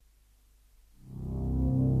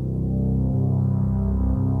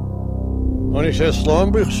When he says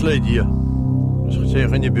Slumberg slid you, so say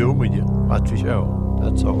in your bill with you, what we show.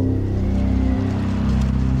 That's all.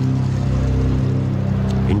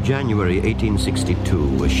 In January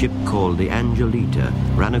 1862, a ship called the Angelita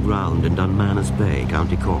ran aground in Dunmanus Bay,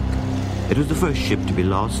 County Cork. It was the first ship to be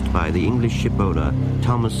lost by the English shipowner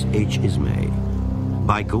Thomas H. Ismay.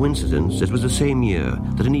 By coincidence, it was the same year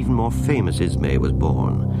that an even more famous Ismay was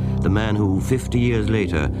born, the man who, 50 years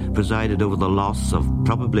later, presided over the loss of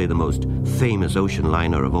probably the most famous ocean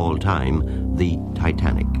liner of all time, the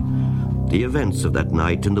Titanic. The events of that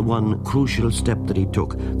night and the one crucial step that he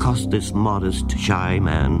took cost this modest, shy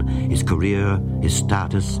man his career, his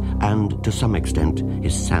status, and, to some extent,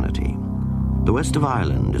 his sanity. The west of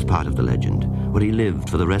Ireland is part of the legend, where he lived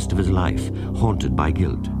for the rest of his life, haunted by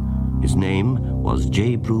guilt. His name was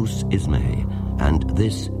J. Bruce Ismay, and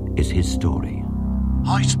this is his story.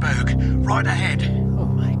 Iceberg, right ahead. Oh,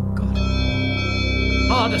 my God.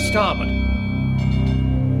 Hard to starboard.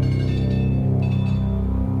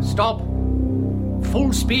 Stop.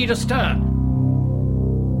 Full speed astern.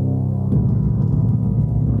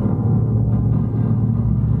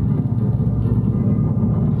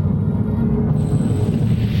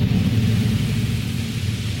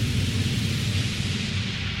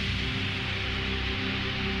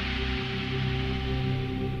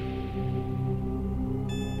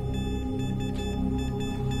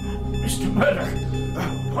 Mr. Murdoch,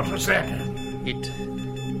 what was that?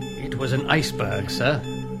 It was an iceberg, sir.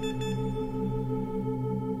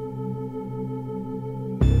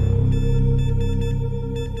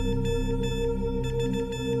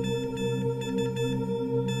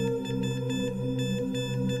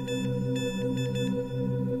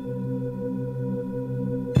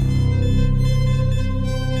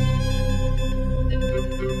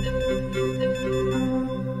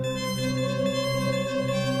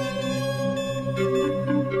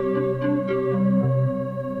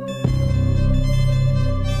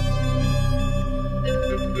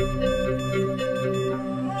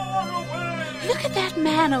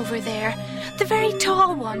 Over there, the very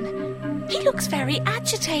tall one. He looks very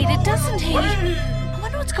agitated, doesn't he? I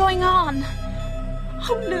wonder what's going on.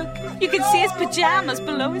 Oh, look, you can see his pajamas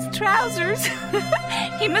below his trousers.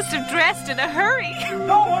 He must have dressed in a hurry.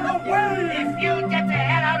 No one away! If you get the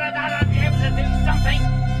hell out of that, I'll be able to do something.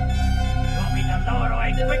 You want me to lower away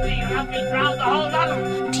quickly or help me drown the whole lot of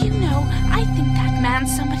them? Do you know, I think that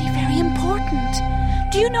man's somebody very important.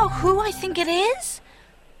 Do you know who I think it is?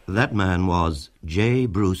 That man was J.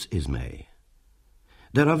 Bruce Ismay.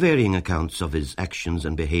 There are varying accounts of his actions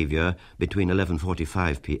and behaviour between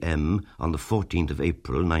 11:45 p.m. on the 14th of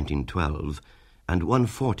April 1912 and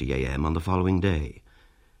 1:40 a.m. on the following day,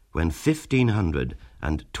 when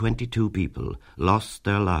 1,522 people lost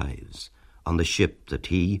their lives on the ship that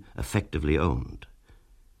he effectively owned.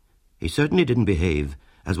 He certainly didn't behave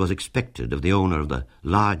as was expected of the owner of the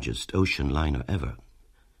largest ocean liner ever.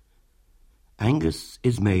 Angus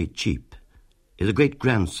Ismay Cheap is a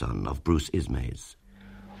great-grandson of Bruce Ismay's.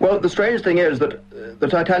 Well, the strange thing is that the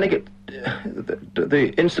Titanic,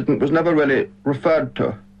 the incident was never really referred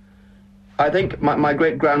to. I think my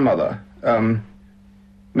great-grandmother,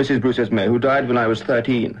 Mrs. Bruce Ismay, who died when I was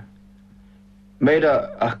 13, made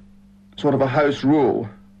a sort of a house rule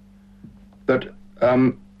that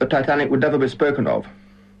the Titanic would never be spoken of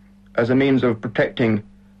as a means of protecting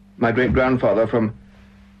my great-grandfather from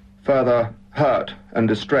further hurt and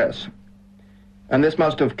distress. And this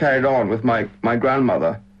must have carried on with my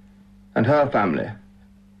grandmother and her family.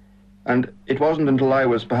 And it wasn't until I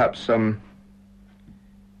was perhaps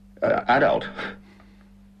adult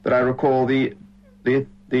that I recall the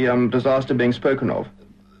disaster being spoken of.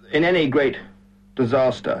 In any great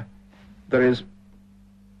disaster, there is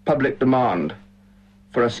public demand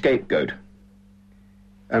for a scapegoat.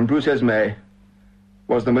 And Bruce Ismay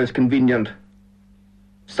was the most convenient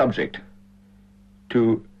subject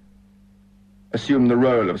to assume the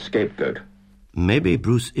role of scapegoat. Maybe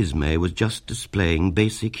Bruce Ismay was just displaying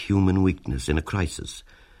basic human weakness in a crisis.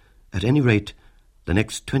 At any rate, the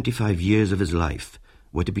next 25 years of his life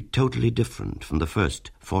were to be totally different from the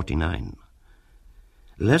first 49.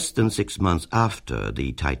 Less than 6 months after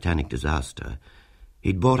the Titanic disaster,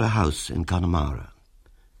 he'd bought a house in Connemara.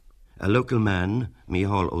 A local man,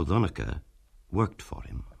 Micheál O'Donoghue, worked for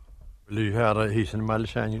him. He's in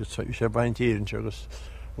Malshani, so you should buy in Chugos.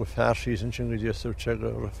 With her season, she just so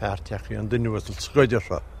chugger or fair tacky and then was the Scudder.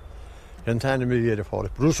 And Tiny Milliard for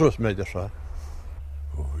it. Bruce was made a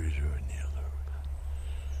oh, we do near.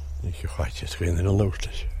 You quite just in a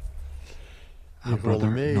lotus. Our brother,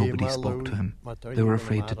 nobody spoke to him. They were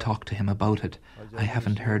afraid to talk to him about it. I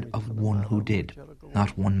haven't heard of one who did,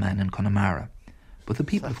 not one man in Connemara. but the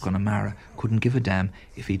people of Connemara couldn't give a damn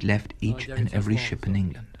if he'd left each and every ship in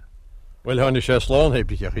England. Well, honey, she's long, he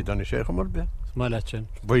be done a shake of Murbe. Malachin.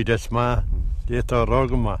 Boy, that's my data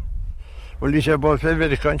rogma. Well, you said, boy,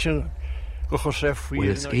 very conscious. Well,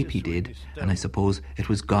 escape he did, and I suppose it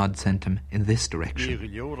was God sent him in this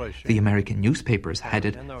direction. The American newspapers had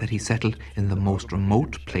it that he settled in the most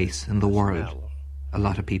remote place in the world. A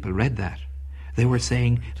lot of people read that. They were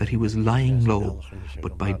saying that he was lying low,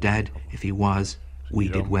 but by dad, if he was, we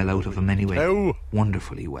did well out of him anyway.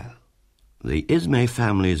 Wonderfully well. The Ismay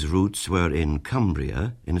family's roots were in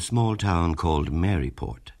Cumbria, in a small town called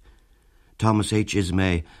Maryport. Thomas H.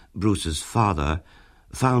 Ismay, Bruce's father,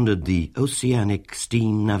 founded the Oceanic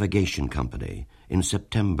Steam Navigation Company in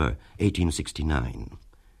September 1869.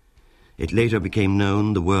 It later became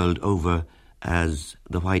known the world over as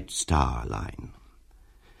the White Star Line.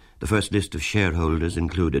 The first list of shareholders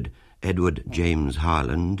included Edward James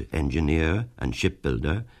Harland, engineer and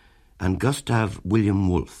shipbuilder, and Gustav William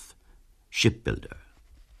Wolfe, shipbuilder.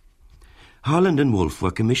 Harland and Wolfe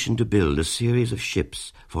were commissioned to build a series of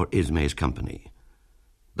ships for Ismay's company.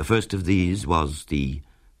 The first of these was the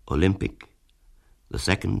Olympic, the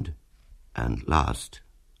second and last,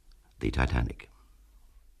 the Titanic.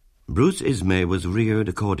 Bruce Ismay was reared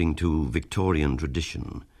according to Victorian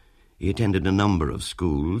tradition. He attended a number of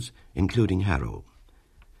schools, including Harrow.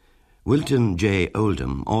 Wilton J.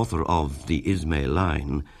 Oldham, author of The Ismay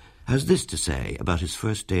Line, has this to say about his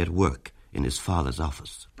first day at work in his father's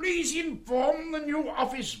office. Please inform the new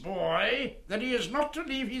office boy that he is not to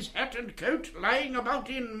leave his hat and coat lying about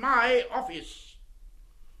in my office.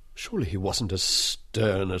 Surely he wasn't as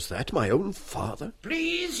stern as that, my own father.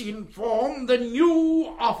 Please inform the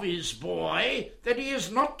new office boy that he is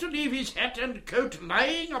not to leave his hat and coat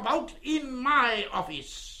lying about in my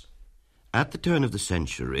office. At the turn of the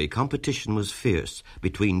century, competition was fierce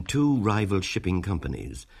between two rival shipping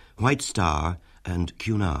companies, White Star and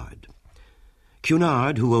Cunard.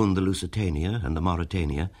 Cunard, who owned the Lusitania and the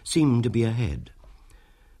Mauretania, seemed to be ahead.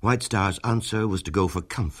 White Star's answer was to go for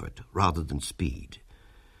comfort rather than speed.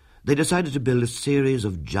 They decided to build a series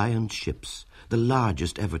of giant ships, the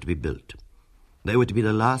largest ever to be built. They were to be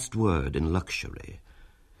the last word in luxury.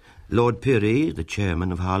 Lord Pirrie, the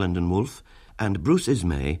chairman of Harland and Wolff, and Bruce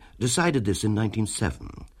Ismay decided this in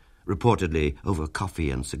 1907, reportedly over coffee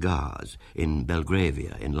and cigars in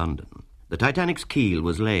Belgravia in London. The Titanic's keel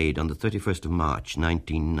was laid on the 31st of March,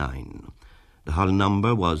 1909. The hull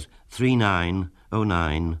number was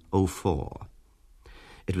 390904.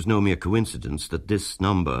 It was no mere coincidence that this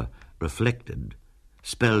number, reflected,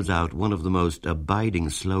 spells out one of the most abiding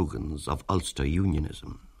slogans of Ulster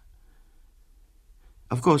Unionism.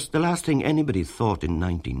 Of course, the last thing anybody thought in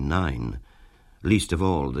 1909, least of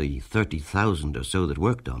all the 30,000 or so that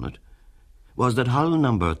worked on it, was that hull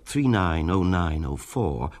number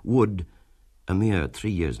 390904 would, a mere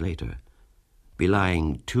 3 years later, be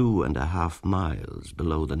lying 2.5 miles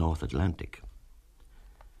below the North Atlantic.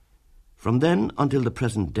 From then until the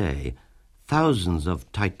present day, thousands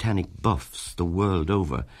of Titanic buffs the world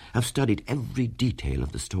over have studied every detail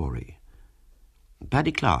of the story.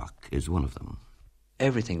 Paddy Clark is one of them.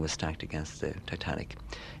 Everything was stacked against the Titanic.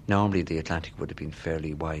 Normally the Atlantic would have been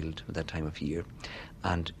fairly wild at that time of year,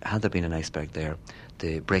 and had there been an iceberg there,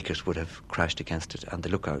 the breakers would have crashed against it and the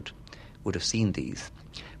lookout would have seen these.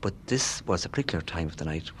 But this was a particular time of the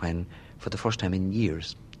night when, for the first time in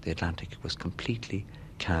years, the Atlantic was completely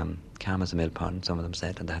calm as a mill pond, some of them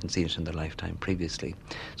said, and they hadn't seen it in their lifetime previously.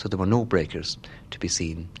 So there were no breakers to be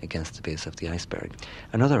seen against the base of the iceberg.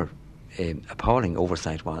 Another appalling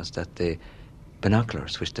oversight was that the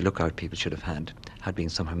binoculars, which the lookout people should have had been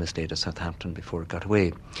somehow mislaid at Southampton before it got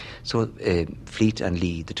away. So Fleet and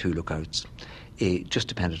Lee, the two lookouts, just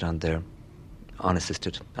depended on their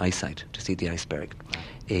unassisted eyesight to see the iceberg.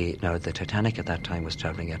 Now, the Titanic at that time was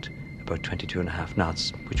travelling at about 22.5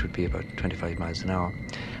 knots, which would be about 25 miles an hour.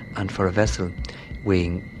 And for a vessel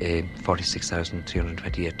weighing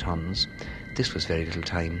 46,328 tons, this was very little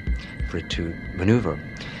time for it to manoeuvre.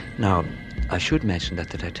 Now, I should mention that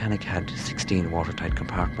the Titanic had 16 watertight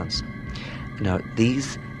compartments. Now,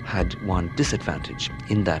 these had one disadvantage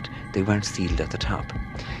in that they weren't sealed at the top.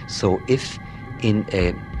 So if in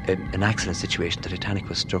an accident situation the Titanic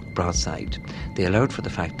was struck broadside, they allowed for the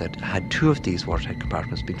fact that had two of these watertight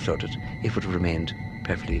compartments been flooded, it would have remained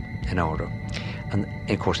perfectly in order. And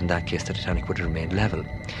of course in that case the Titanic would have remained level.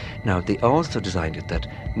 Now they also designed it that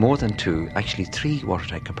more than two, actually 3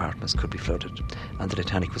 watertight compartments could be flooded and the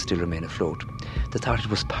Titanic would still remain afloat. They thought it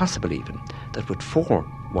was possible even that with 4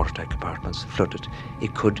 watertight compartments flooded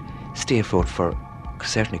it could stay afloat for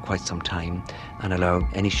certainly quite some time and allow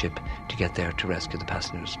any ship to get there to rescue the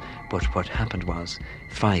passengers. But what happened was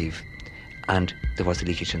 5, and there was a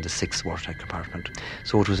leakage in the 6th watertight compartment.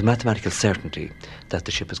 So it was a mathematical certainty that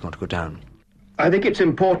the ship was going to go down. I think it's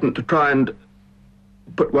important to try and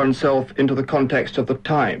put oneself into the context of the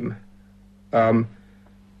time. The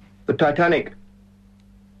Titanic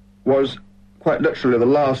was quite literally the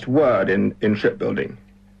last word in shipbuilding.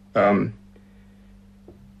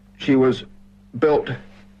 She was built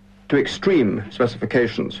to extreme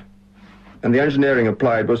specifications, and the engineering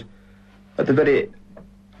applied was at the very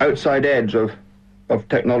outside edge of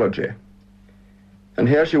technology. And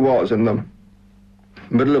here she was in the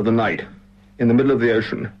middle of the night, in the middle of the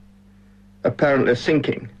ocean, apparently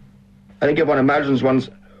sinking. I think if one imagines one's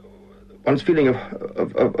feeling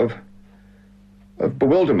of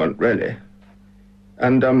bewilderment, really,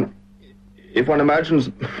 and if one imagines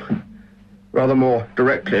rather more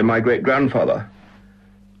directly my great-grandfather,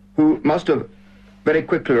 who must have very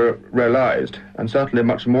quickly realized, and certainly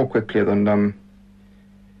much more quickly than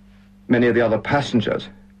many of the other passengers,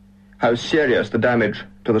 how serious the damage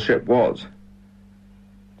to the ship was.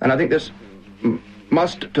 And I think this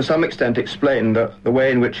must, to some extent, explain the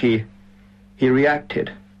way in which he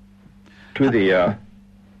reacted to the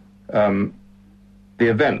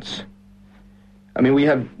events. I mean, we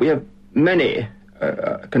have many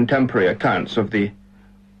contemporary accounts of the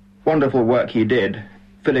wonderful work he did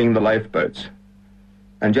filling the lifeboats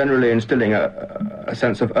and generally instilling a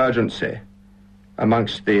sense of urgency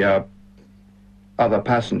amongst the other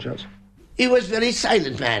passengers. He was a very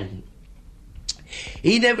silent man.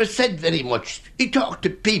 He never said very much. He talked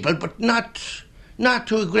to people, but not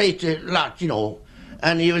to a great lot, you know.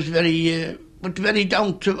 And he was very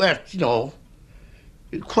down to earth, you know.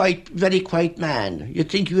 Very quiet man. You'd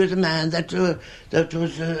think he was a man that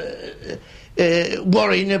was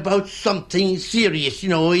worrying about something serious, you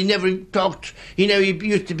know. He never talked. He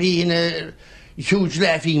used to be in a huge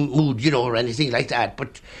laughing mood, you know, or anything like that.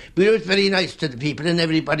 But he was very nice to the people and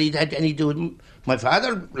everybody that had any do with him. My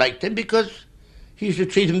father liked him because he used to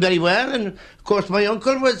treat him very well, and of course my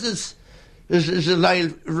uncle was a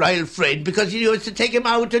loyal friend because he used to take him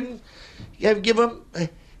out and give him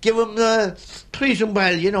treat him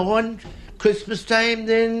well, you know. And Christmas time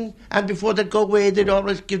then, and before they'd go away, they'd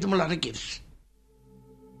always give them a lot of gifts.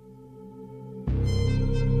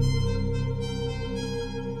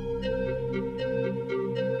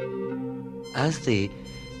 As the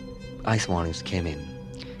ice warnings came in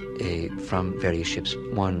from various ships,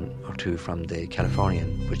 1 or 2 from the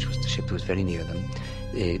Californian, which was the ship that was very near them,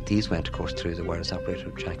 these went, of course, through the wireless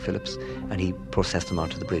operator, Jack Phillips, and he processed them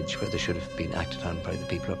onto the bridge where they should have been acted on by the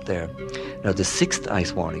people up there. Now, the 6th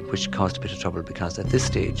ice warning, which caused a bit of trouble because at this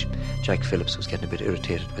stage, Jack Phillips was getting a bit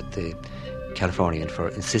irritated with the Californian for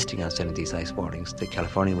insisting on sending these ice warnings. The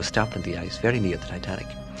Californian was stopped in the ice very near the Titanic,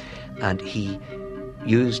 and he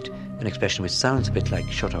used an expression which sounds a bit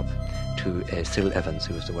like "shut up" to Cyril Evans,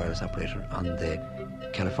 who was the wireless operator on the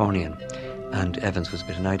Californian, and Evans was a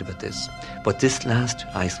bit annoyed about this. But this last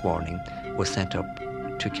ice warning was sent up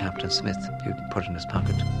to Captain Smith, who put it in his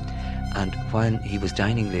pocket. And when he was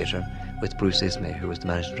dining later with Bruce Ismay, who was the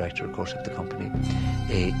managing director, of course, of the company,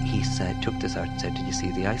 he took this out and said, "Did you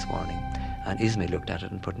see the ice warning?" And Ismay looked at it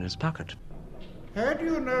and put it in his pocket. Had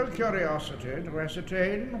you no curiosity to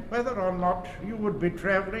ascertain whether or not you would be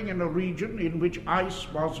travelling in a region in which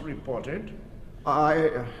ice was reported?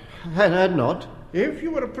 I had not. If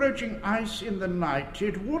you were approaching ice in the night,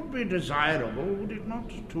 it would be desirable, would it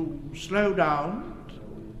not, to slow down?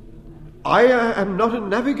 I am not a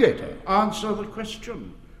navigator. Answer the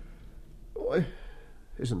question. Oh,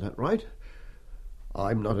 isn't that right?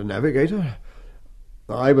 I'm not a navigator.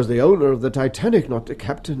 I was the owner of the Titanic, not the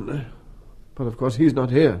captain. But of course he's not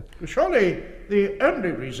here. Surely the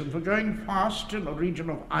only reason for going fast in a region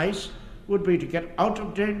of ice would be to get out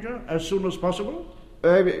of danger as soon as possible?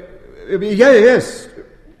 Yes.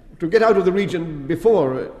 To get out of the region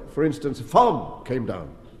before, for instance, fog came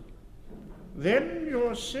down. Then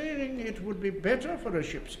you're saying it would be better for a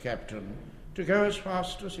ship's captain to go as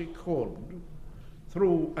fast as he could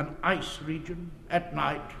through an ice region at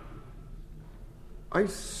night? I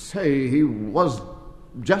say he was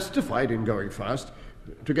justified in going fast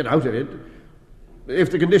to get out of it,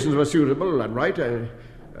 if the conditions were suitable and right,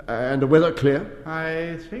 and the weather clear.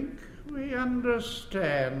 I think we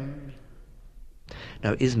understand.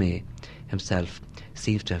 Now, Ismay himself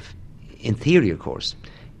seems to have, in theory, of course,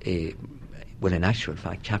 well, in actual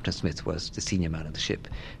fact, Captain Smith was the senior man of the ship,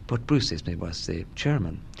 but Bruce Ismay was the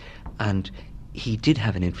chairman. And he did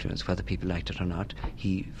have an influence, whether people liked it or not.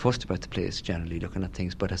 He fussed about the place, generally looking at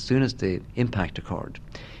things, but as soon as the impact occurred,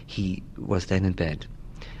 he was then in bed,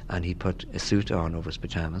 and he put a suit on over his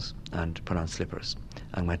pyjamas and put on slippers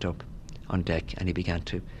and went up on deck, and he began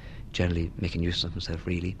to generally make a nuisance of himself,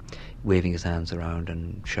 really, waving his hands around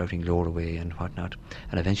and shouting lower away and whatnot.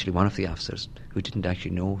 And eventually one of the officers, who didn't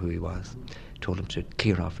actually know who he was, told him to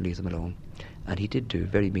clear off and leave them alone. And he did do,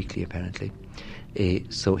 very meekly apparently.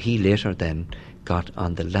 So he later then got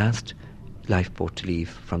on the last lifeboat to leave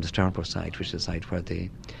from the starboard side, which is the side where the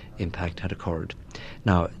impact had occurred.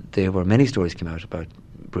 Now, there were many stories came out about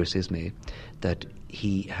Bruce Ismay that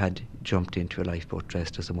he had jumped into a lifeboat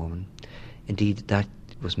dressed as a woman. Indeed, that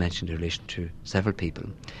was mentioned in relation to several people,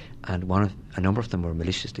 and a number of them were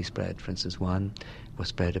maliciously spread. For instance, one was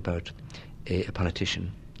spread about a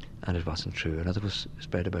politician, and it wasn't true. Another was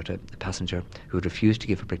spread about a passenger who had refused to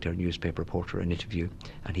give a particular newspaper reporter an interview,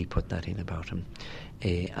 and he put that in about him.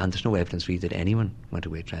 And there's no evidence really that anyone went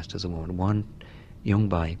away dressed as a woman. One young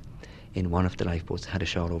boy in one of the lifeboats had a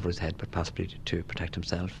shawl over his head, but possibly to protect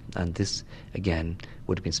himself. And this, again,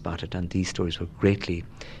 would have been spotted, and these stories were greatly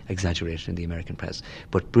exaggerated in the American press.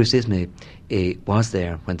 But Bruce Ismay was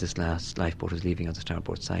there when this last lifeboat was leaving on the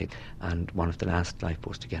starboard side, and one of the last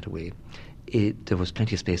lifeboats to get away. There was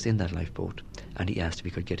plenty of space in that lifeboat, and he asked if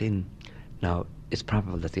he could get in. Now, it's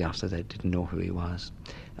probable that the officer there didn't know who he was,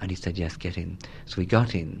 and he said, yes, get in. So he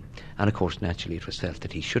got in, and of course, naturally, it was felt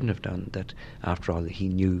that he shouldn't have done that. After all, he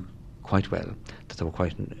knew quite well that there were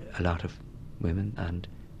quite a lot of women and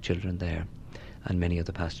children there, and many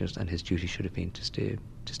other passengers, and his duty should have been to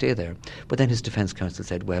stay there. But then his defence counsel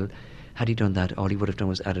said, well, had he done that, all he would have done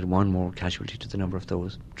was added one more casualty to the number of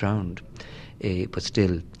those drowned. But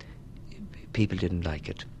still, people didn't like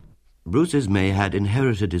it. Bruce Ismay had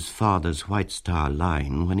inherited his father's White Star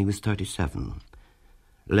Line when he was 37.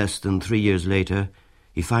 Less than 3 years later,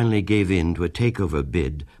 he finally gave in to a takeover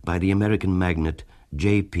bid by the American magnate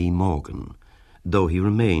J.P. Morgan, though he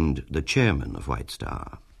remained the chairman of White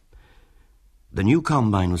Star. The new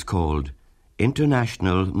combine was called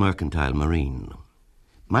International Mercantile Marine.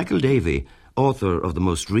 Michael Davey, author of the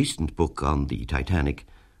most recent book on the Titanic,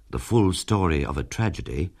 The Full Story of a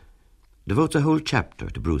Tragedy, devotes a whole chapter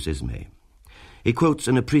to Bruce Ismay. He quotes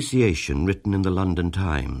an appreciation written in the London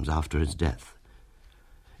Times after his death.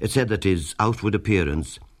 It said that his outward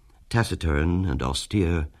appearance, taciturn and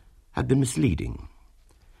austere, had been misleading.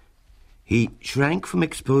 He shrank from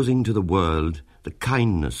exposing to the world the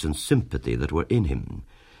kindness and sympathy that were in him,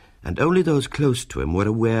 and only those close to him were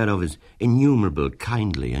aware of his innumerable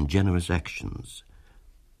kindly and generous actions.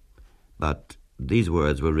 But these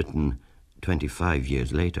words were written 25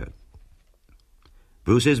 years later.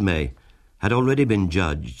 Bruce Ismay had already been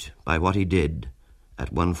judged by what he did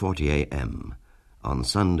at 1:40 a.m. on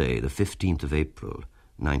Sunday, the 15th of April,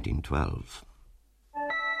 1912.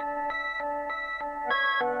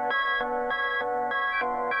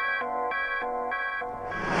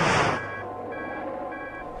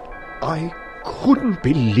 I couldn't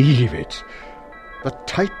believe it. The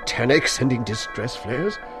Titanic sending distress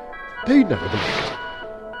flares? They'd never believe it.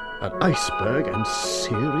 An iceberg and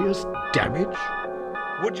serious damage?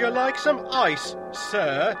 Would you like some ice,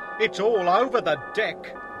 sir? It's all over the deck.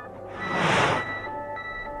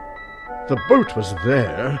 The boat was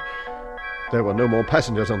there. There were no more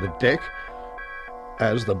passengers on the deck.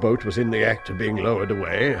 As the boat was in the act of being lowered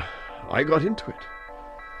away, I got into it.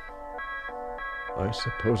 I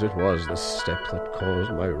suppose it was the step that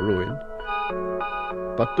caused my ruin.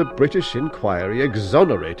 But the British inquiry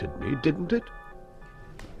exonerated me, didn't it?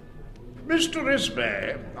 Mr.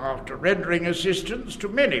 Ismay, after rendering assistance to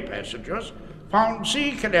many passengers, found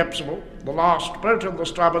sea collapsible, the last boat on the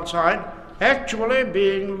starboard side, actually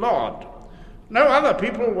being lowered. No other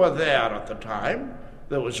people were there at the time.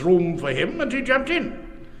 There was room for him, and he jumped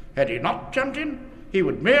in. Had he not jumped in, he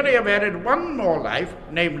would merely have added one more life,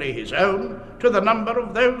 namely his own, to the number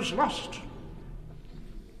of those lost.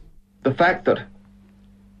 The fact that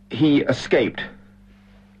he escaped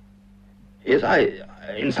is,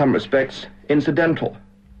 in some respects, incidental.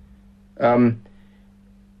 It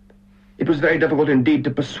was very difficult indeed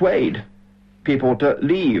to persuade people to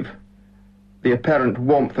leave the apparent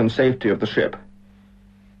warmth and safety of the ship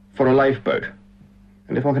for a lifeboat.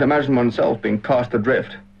 And if one can imagine oneself being cast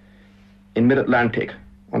adrift in mid-Atlantic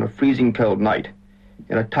on a freezing cold night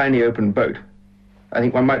in a tiny open boat, I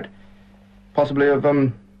think one might possibly have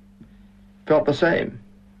felt the same.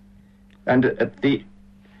 And at the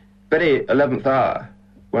very 11th hour,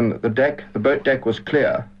 when the boat deck was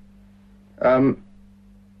clear,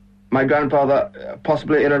 my grandfather,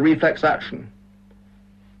 possibly in a reflex action,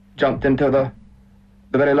 jumped into the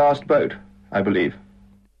very last boat I believe.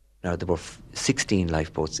 Now, there were 16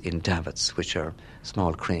 lifeboats in davits, which are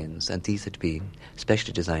small cranes, and these had been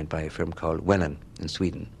specially designed by a firm called Wellen in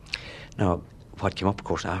Sweden. Now, what came up, of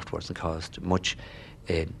course, afterwards and caused much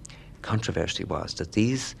controversy was that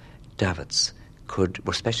these davits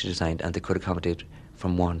were specially designed and they could accommodate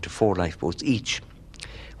from 1 to 4 lifeboats each,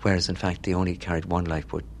 whereas, in fact, they only carried 1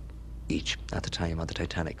 lifeboat each at the time on the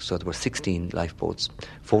Titanic. So there were 16 lifeboats,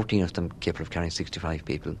 14 of them capable of carrying 65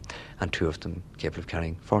 people and 2 of them capable of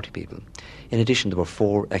carrying 40 people. In addition, there were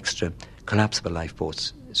 4 extra collapsible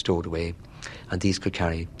lifeboats stowed away, and these could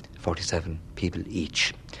carry 47 people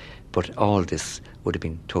each. But all this would have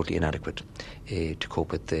been totally inadequate to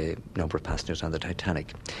cope with the number of passengers on the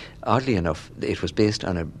Titanic. Oddly enough, it was based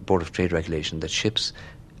on a Board of Trade regulation that ships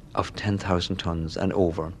of 10,000 tonnes and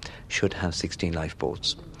over should have 16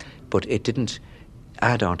 lifeboats. But it didn't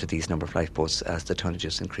add on to these number of lifeboats as the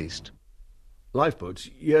tonnages increased. Lifeboats?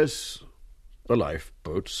 Yes, the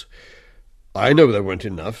lifeboats. I know there weren't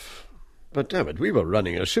enough, but damn it, we were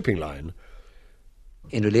running a shipping line.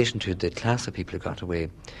 In relation to the class of people who got away,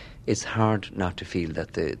 it's hard not to feel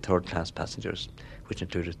that the third-class passengers, which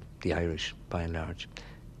included the Irish by and large,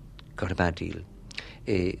 got a bad deal.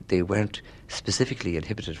 They weren't specifically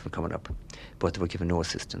inhibited from coming up, but they were given no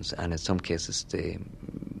assistance, and in some cases the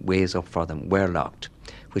ways up for them were locked,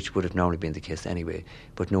 which would have normally been the case anyway,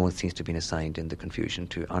 but no one seems to have been assigned in the confusion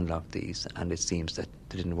to unlock these, and it seems that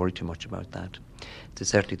they didn't worry too much about that.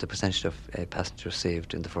 Certainly the percentage of passengers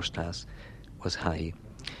saved in the first class was high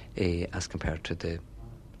as compared to the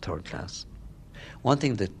third class. One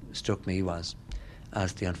thing that struck me was,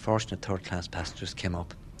 as the unfortunate third class passengers came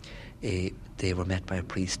up, they were met by a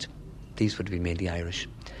priest. These would have been mainly Irish,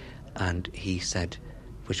 and he said,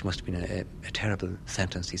 which must have been a terrible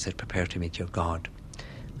sentence, he said, "Prepare to meet your God."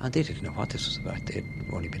 And they didn't know what this was about. They'd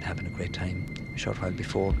only been having a great time a short while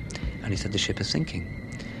before, and he said, "The ship is sinking."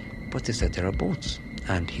 But they said, "There are boats,"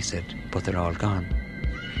 and he said, "But they're all gone."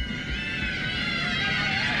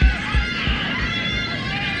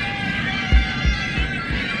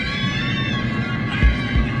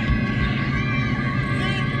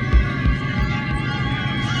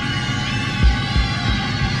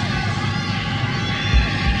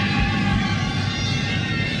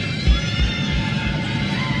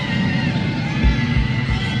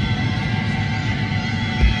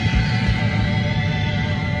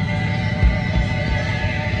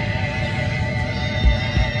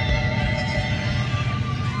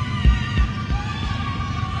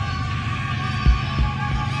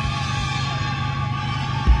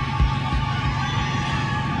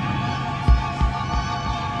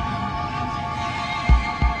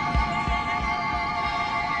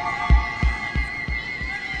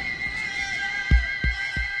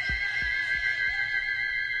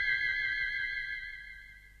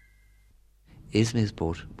 Ismay's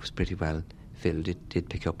boat was pretty well filled. It did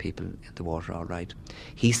pick up people in the water all right.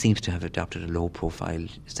 He seems to have adopted a low profile,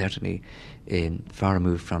 certainly far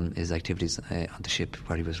removed from his activities on the ship,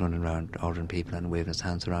 where he was running around ordering people and waving his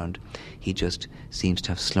hands around. He just seems to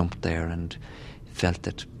have slumped there and felt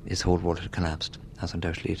that his whole world had collapsed, as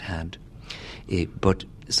undoubtedly it had. But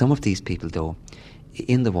some of these people, though,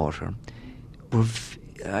 in the water,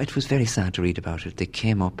 it was very sad to read about it. They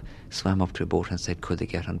came up, swam up to a boat and said, could they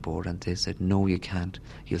get on board? And they said, no, you can't.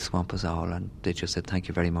 You'll swamp us all. And they just said, thank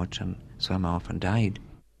you very much, and swam off and died.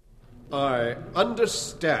 I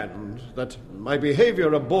understand that my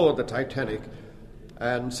behaviour aboard the Titanic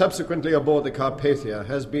and subsequently aboard the Carpathia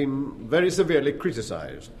has been very severely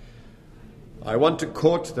criticised. I want to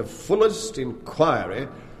court the fullest inquiry,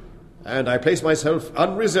 and I place myself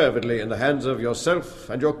unreservedly in the hands of yourself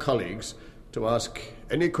and your colleagues to ask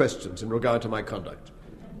any questions in regard to my conduct.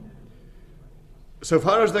 So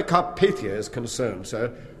far as the Carpathia is concerned,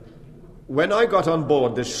 sir, when I got on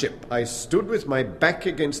board this ship, I stood with my back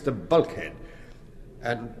against the bulkhead,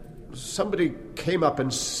 and somebody came up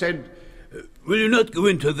and said, will you not go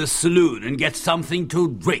into the saloon and get something to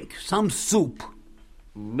drink, some soup?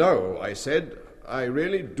 No, I said, I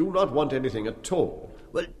really do not want anything at all.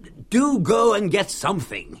 Well, do go and get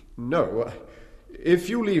something. No, if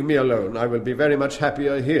you leave me alone, I will be very much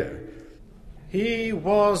happier here. He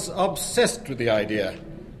was obsessed with the idea,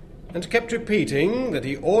 and kept repeating that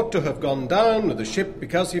he ought to have gone down with the ship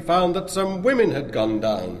because he found that some women had gone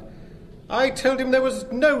down. I told him there was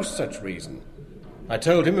no such reason. I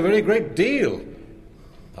told him a very great deal.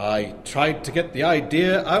 I tried to get the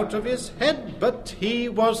idea out of his head, but he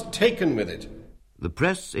was taken with it. The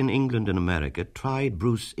press in England and America tried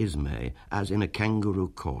Bruce Ismay as in a kangaroo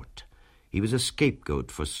court. He was a scapegoat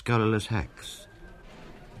for scurrilous hacks.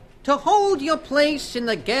 To hold your place in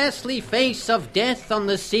the ghastly face of death on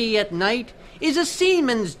the sea at night is a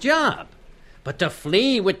seaman's job. But to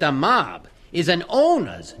flee with the mob is an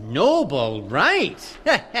owner's noble right.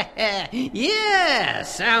 Yeah,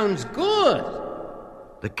 sounds good.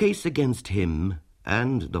 The case against him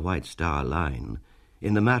and the White Star Line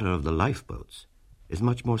in the matter of the lifeboats is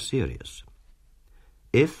much more serious.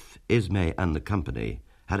 If Ismay and the company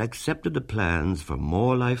had accepted the plans for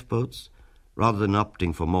more lifeboats rather than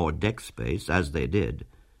opting for more deck space, as they did,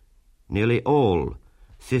 nearly all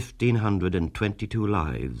 1,522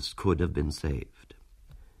 lives could have been saved.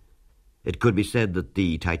 It could be said that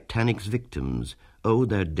the Titanic's victims owe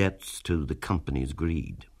their deaths to the company's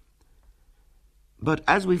greed. But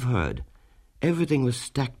as we've heard, everything was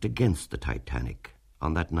stacked against the Titanic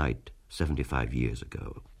on that night 75 years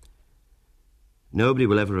ago. Nobody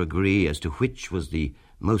will ever agree as to which was the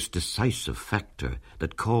most decisive factor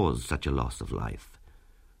that caused such a loss of life.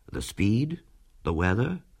 The speed, the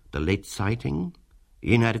weather, the late sighting,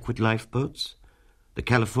 inadequate lifeboats, the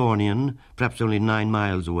Californian, perhaps only 9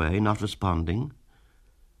 miles away, not responding.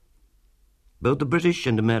 Both the British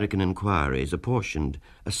and American inquiries apportioned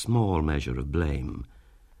a small measure of blame,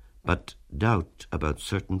 but doubt about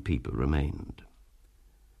certain people remained.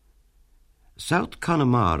 South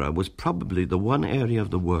Connemara was probably the one area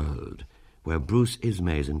of the world where Bruce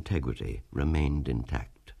Ismay's integrity remained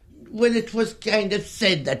intact. Well, it was kind of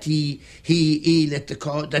said that he let the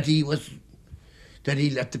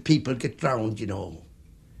people get drowned, you know,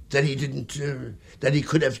 that he didn't, that he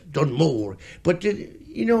could have done more. But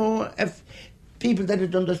you know, if people that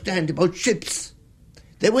would understand about ships,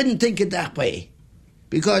 they wouldn't think it that way,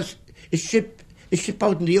 because a ship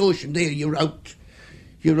out in the ocean, there you're out.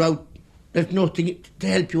 There's nothing to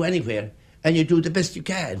help you anywhere, and you do the best you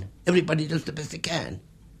can. Everybody does the best they can.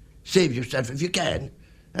 Save yourself if you can,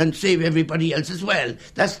 and save everybody else as well.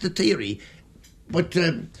 That's the theory. But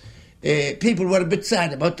people were a bit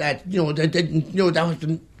sad about that. You know, they didn't know that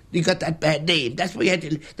wasn't. He got that bad name. That's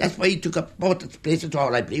why he took up bought this place at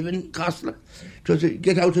all, I believe, in Costler, to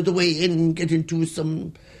get out of the way and get into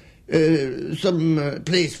some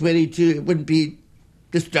place where he wouldn't be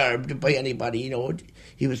disturbed by anybody. You know,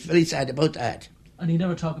 he was very sad about that. And he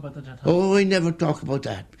never talked about the Titanic? Oh, he never talked about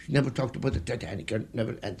that. He never talked about the Titanic or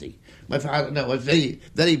never anything. My father, no, was very,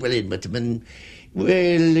 very well in with him. And, well,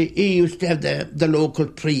 he used to have the local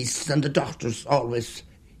priests and the doctors always.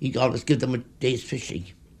 He'd always give them a day's fishing.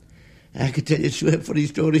 I could tell you funny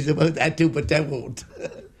stories about that too, but I won't.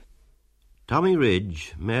 Tommy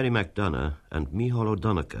Ridge, Mary MacDonough and Micheál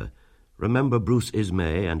O'Donoghue remember Bruce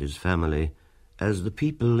Ismay and his family as the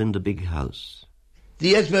people in the big house.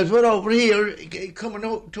 The Ismays were over here coming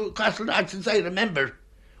out to Castleknock, since I remember,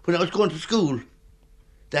 when I was going to school.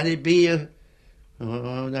 That'd be,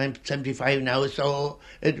 I'm 75 now, so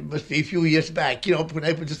it must be a few years back. You know, when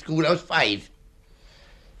I went to school, I was 5.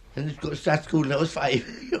 And I started school when I was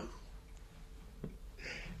 5.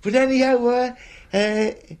 But anyhow,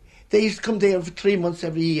 they used to come there for 3 months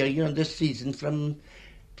every year, you know, this season, from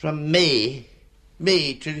May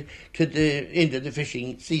to the end of the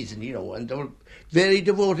fishing season, you know, and they were very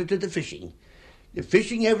devoted to the fishing. The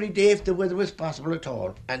fishing every day if the weather was possible at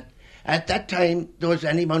all. And at that time, there was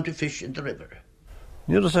any amount of fish in the river.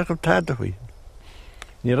 They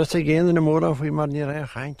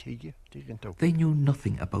knew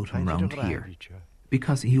nothing about him round here,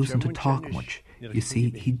 because he wasn't talk much. You see,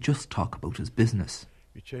 he'd just talk about his business.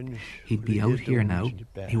 He'd be out here now.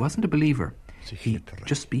 He wasn't a believer. He'd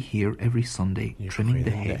just be here every Sunday, trimming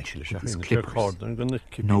the hedge with his clippers.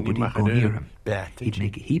 Nobody would go near him. He'd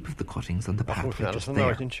make a heap of the cuttings on the pathway just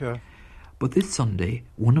there. But this Sunday,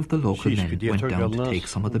 one of the local men went down to take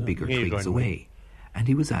some of the bigger twigs away, and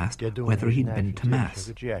he was asked whether he'd been to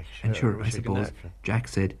Mass. And sure, I suppose, Jack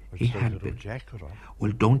said he had been.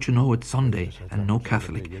 Well, don't you know it's Sunday, and no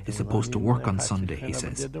Catholic is supposed to work on Sunday, he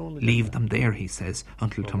says. Leave them there, he says,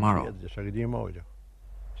 until tomorrow.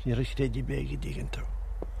 We used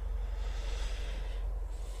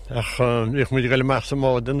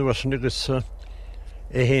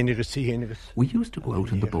to go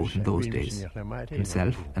out in the boat in those days,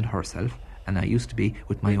 himself and herself, and I used to be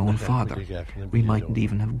with my own father. We mightn't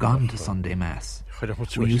even have gone to Sunday Mass.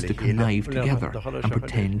 We used to connive together and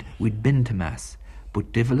pretend we'd been to Mass,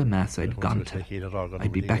 but divil a Mass I'd gone to.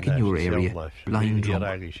 I'd be back in your area, blind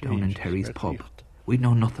drunk, down in Terry's pub. We'd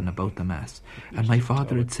know nothing about the Mass, and my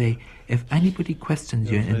father would say, if anybody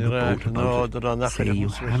questions you in the boat about it, say you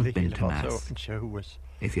have been to Mass.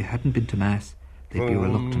 If you hadn't been to Mass, they'd be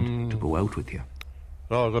reluctant to go out with you.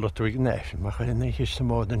 When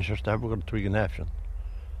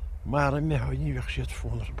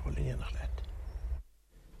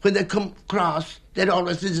they come across, they'd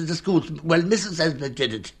always visit the schools. Well, Mrs. Esmond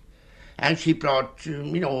did it. And she brought,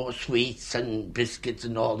 sweets and biscuits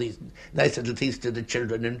and all these nice little things to the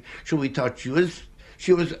children. And so we thought she was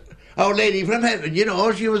Our Lady from heaven,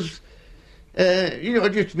 she was, it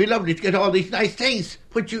used to be lovely to get all these nice things.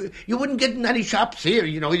 But you wouldn't get in any shops here,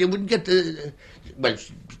 you wouldn't get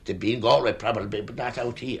they'd be in Galway probably, but not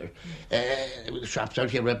out here. The shops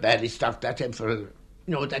out here were badly stocked that time for,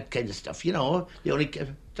 that kind of stuff, They only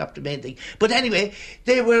stopped the main thing. But anyway,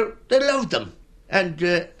 they loved them. And,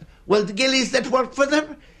 the gillies that worked for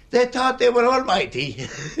them, they thought they were almighty.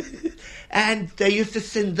 And they used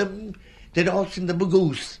to they'd all send them a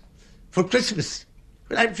goose for Christmas.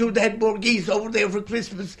 Well, I'm sure they had more geese over there for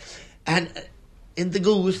Christmas. And in the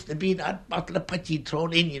goose, there'd be a bottle of poteen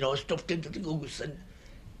thrown in, stuffed into the goose. And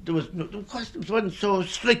the customs weren't so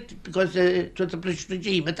strict because it was a British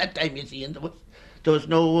regime at that time, you see, and there was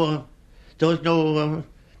no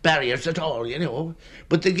barriers at all,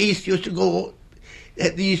 But the geese used to go.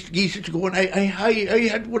 These geese used to go, and I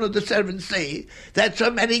had one of the servants say that so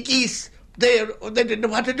many geese there, they didn't know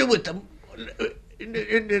what to do with them.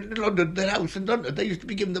 In London, their house in London, they used to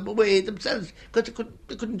be giving them away themselves because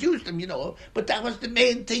they couldn't use them, But that was the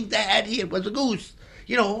main thing they had here was a goose,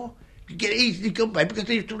 You get easily come by because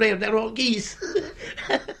they used to rear their own geese.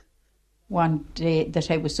 One day that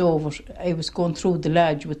I was going through the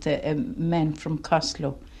lodge with a man from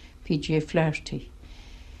Coslow, P.J. Flaherty,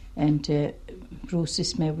 and Bruce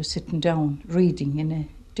Ismay was sitting down reading in a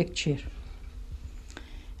deck chair.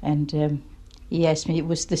 And he asked me, it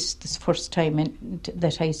was this first time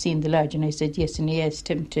that I seen the lodge, and I said yes, and he asked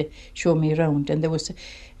him to show me around, and there was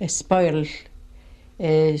a spiral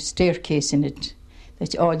staircase in it,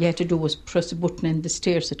 that all you had to do was press a button and the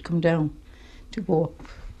stairs had come down to go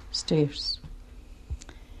upstairs.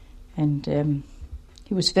 And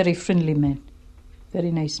he was a very friendly man,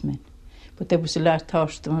 very nice man. But there was a lot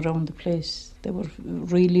of them around the place. They were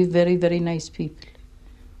really very, very nice people.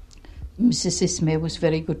 Mrs. Ismay was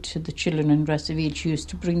very good to the children in Rossaville. She used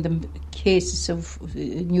to bring them cases of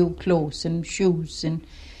new clothes and shoes, and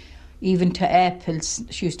even to apples.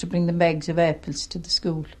 She used to bring them bags of apples to the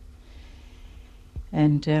school.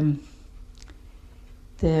 And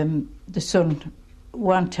the son,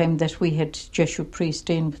 one time that we had Jesuit priest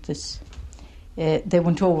staying with us, they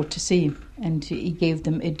went over to see him, and he gave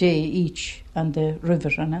them a day each on the river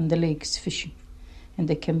and on the lakes fishing, and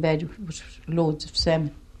they came back with loads of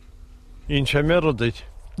salmon. In Chamerodit,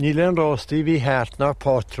 Nilan Rosti, we had no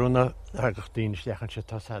patrona.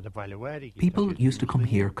 People used to come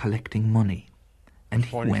here collecting money, and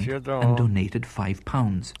he went and donated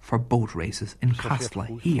 £5 for boat races in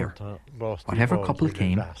Castla here. Whatever couple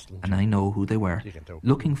came, and I know who they were,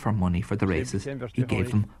 looking for money for the races, he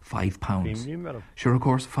gave them £5. Sure, of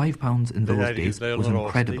course, £5 in those days was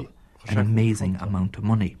incredible, an amazing amount of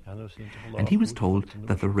money. And he was told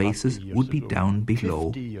that the races would be down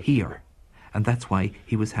below here, and that's why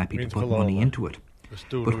he was happy to put money into it.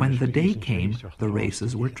 But when the day came, the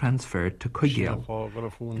races were transferred to Coighill,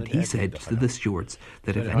 and he said to the stewards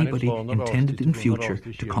that if anybody intended in future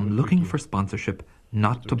to come looking for sponsorship,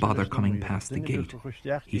 not to bother coming past the gate.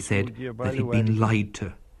 He said that he'd been lied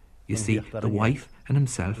to. You see, the wife and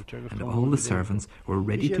himself and all the servants were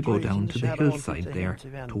ready to go down to the hillside there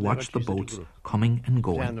to watch the boats coming and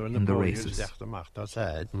going in the races.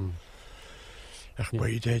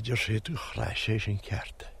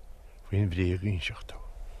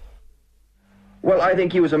 Well, I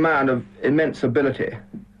think he was a man of immense ability.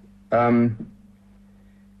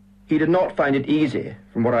 He did not find it easy,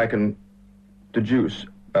 from what I can deduce,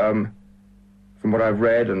 from what I've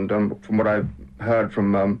read and from what I've heard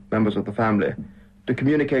from members of the family, to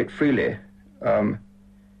communicate freely,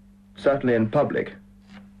 certainly in public.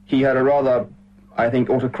 He had a rather, I think,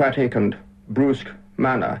 autocratic and brusque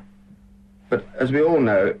manner. But as we all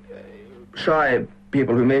know, shy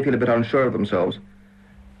people who may feel a bit unsure of themselves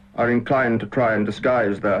are inclined to try and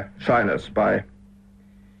disguise their shyness by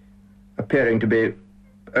appearing to be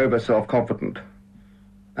over self-confident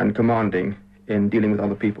and commanding in dealing with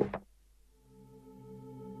other people.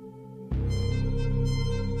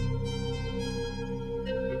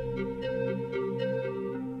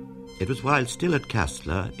 It was while still at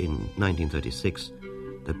Castla in 1936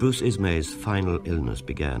 that Bruce Ismay's final illness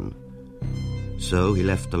began. So he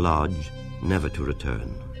left the lodge, never to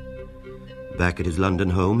return. Back at his London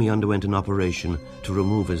home, he underwent an operation to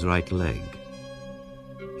remove his right leg.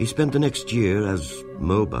 He spent the next year as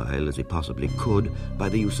mobile as he possibly could by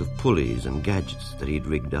the use of pulleys and gadgets that he'd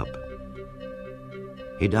rigged up.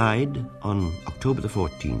 He died on October the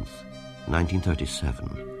 14th,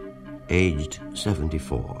 1937, aged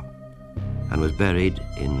 74, and was buried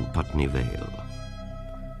in Putney Vale.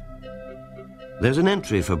 There's an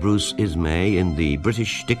entry for Bruce Ismay in the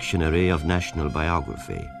British Dictionary of National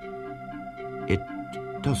Biography. It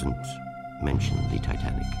doesn't mention the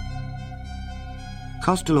Titanic.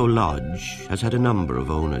 Costello Lodge has had a number of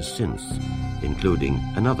owners since, including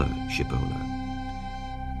another ship owner.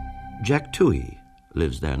 Jack Toohey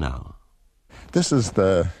lives there now. This is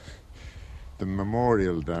the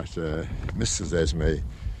memorial that Mrs. Ismay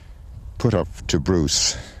put up to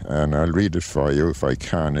Bruce, and I'll read it for you if I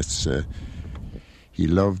can. It's he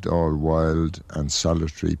loved all wild and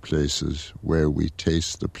solitary places where we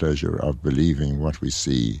taste the pleasure of believing what we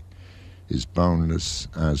see is boundless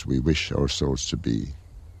as we wish our souls to be.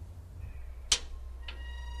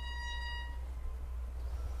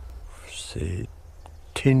 Say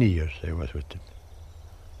 10 years I was with him.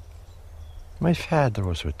 My father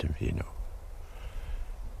was with him, you know.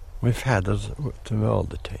 My father's with him all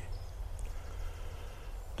the time.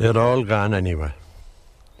 They're all gone anyway.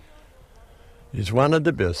 He's one of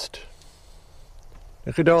the best.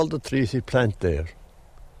 Look at all the trees he planted there.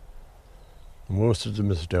 Most of them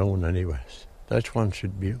is down anyways. That one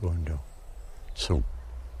should be going down. So.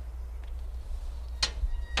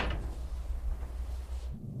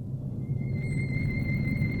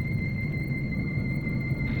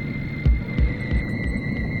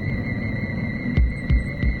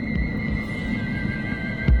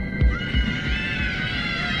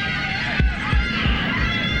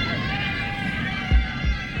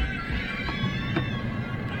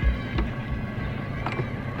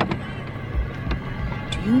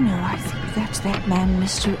 That man,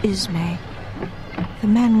 Mr. Ismay. The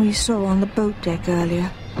man we saw on the boat deck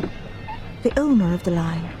earlier. The owner of the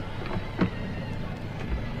line.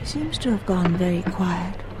 He seems to have gone very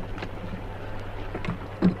quiet.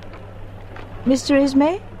 Mr.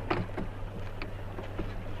 Ismay?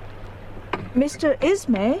 Mr.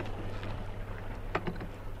 Ismay?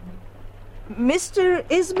 Mr.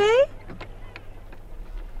 Ismay?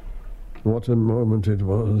 What a moment it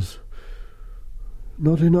was.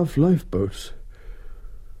 Not enough lifeboats.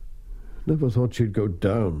 Never thought she'd go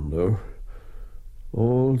down, though.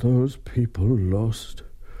 All those people lost.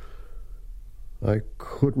 I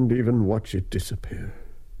couldn't even watch it disappear.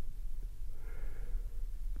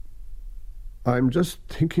 I'm just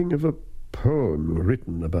thinking of a poem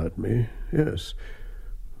written about me. Yes.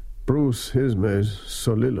 Bruce Ismay's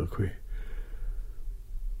soliloquy.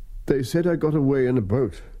 They said I got away in a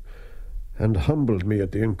boat and humbled me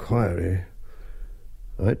at the inquiry.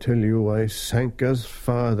 I tell you, I sank as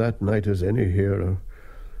far that night as any hero,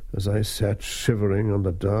 as I sat shivering on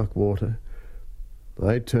the dark water.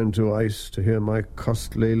 I turned to ice to hear my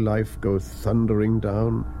costly life go thundering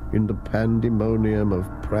down in the pandemonium of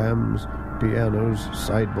prams, pianos,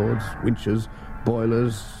 sideboards, winches,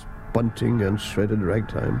 boilers, bunting and shredded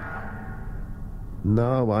ragtime.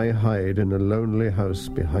 Now I hide in a lonely house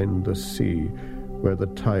behind the sea, where the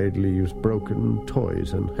tide leaves broken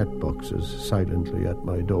toys and hat boxes silently at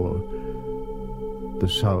my door. The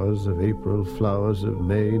showers of April, flowers of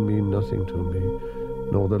May mean nothing to me,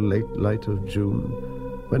 nor the late light of June,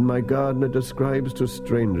 when my gardener describes to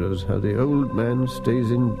strangers how the old man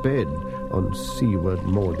stays in bed on seaward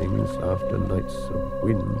mornings after nights of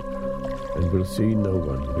wind, and will see no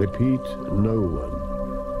one, repeat, no one.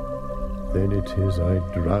 Then it is I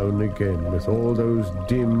drown again with all those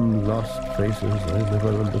dim, lost faces I never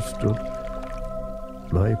understood.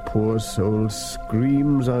 My poor soul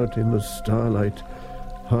screams out in the starlight,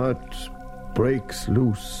 heart breaks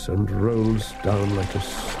loose and rolls down like a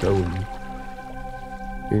stone.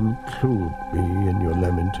 Include me in your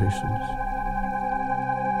lamentations.